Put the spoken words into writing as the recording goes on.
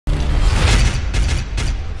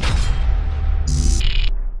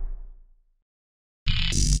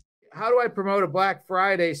how do I promote a Black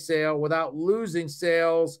Friday sale without losing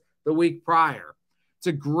sales the week prior? It's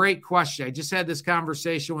a great question. I just had this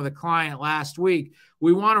conversation with a client last week.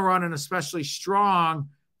 We want to run an especially strong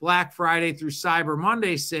Black Friday through Cyber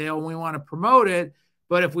Monday sale, and we want to promote it.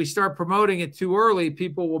 But if we start promoting it too early,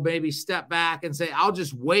 people will maybe step back and say, I'll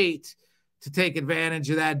just wait to take advantage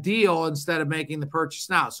of that deal instead of making the purchase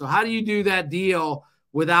now. So how do you do that deal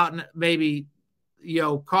without maybe,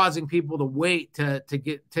 causing people to wait to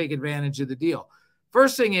take advantage of the deal?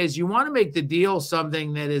 First thing is you want to make the deal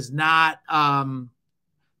something that is not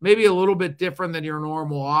maybe a little bit different than your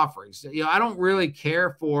normal offerings. I don't really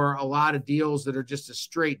care for a lot of deals that are just a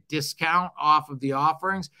straight discount off of the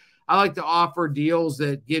offerings. I like to offer deals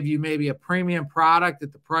that give you maybe a premium product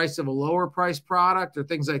at the price of a lower price product or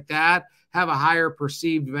things like that, have a higher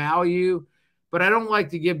perceived value. But I don't like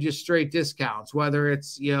to give just straight discounts, whether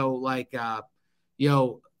it's,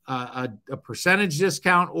 a percentage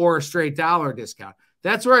discount or a straight dollar discount.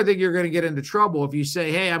 That's where I think you're going to get into trouble. If you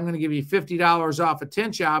say, hey, I'm going to give you $50 off a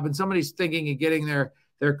tint job, and somebody's thinking of getting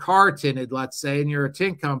their car tinted, let's say, and you're a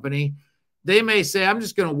tint company, they may say, I'm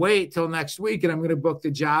just going to wait till next week and I'm going to book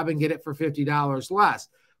the job and get it for $50 less.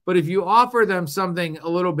 But if you offer them something a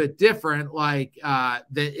little bit different, like that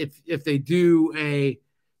if they do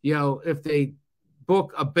if they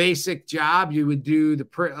book a basic job, you would do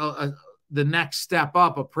the next step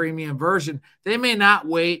up, a premium version. They may not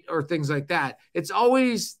wait or things like that. It's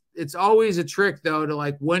always a trick though to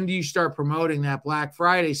like, when do you start promoting that Black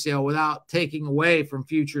Friday sale without taking away from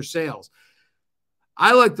future sales?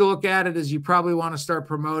 I like to look at it as you probably want to start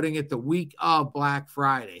promoting it the week of Black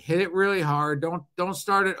Friday. Hit it really hard. Don't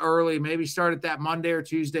start it early. Maybe start it that Monday or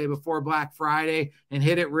Tuesday before Black Friday and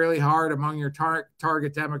hit it really hard among your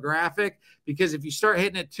target demographic. Because if you start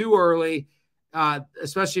hitting it too early,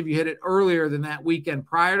 especially if you hit it earlier than that weekend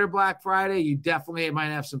prior to Black Friday, you definitely might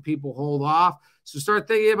have some people hold off. So start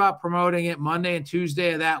thinking about promoting it Monday and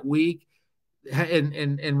Tuesday of that week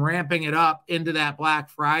and ramping it up into that Black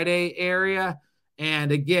Friday area.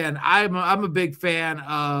 And again, I'm a big fan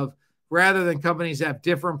of, rather than companies have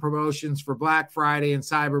different promotions for Black Friday and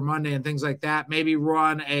Cyber Monday and things like that, maybe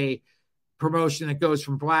run a promotion that goes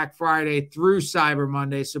from Black Friday through Cyber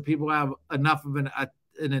Monday so people have enough of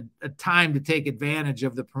a time to take advantage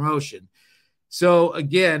of the promotion. So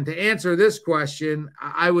again, to answer this question,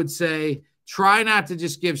 I would say try not to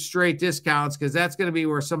just give straight discounts, because that's going to be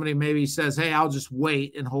where somebody maybe says, hey, I'll just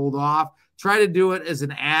wait and hold off. Try to do it as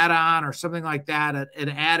an add-on or something like that, an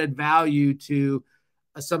added value to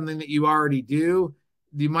something that you already do.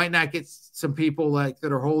 You might not get some people that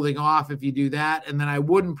are holding off if you do that. And then I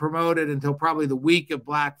wouldn't promote it until probably the week of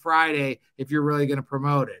Black Friday if you're really going to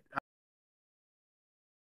promote it.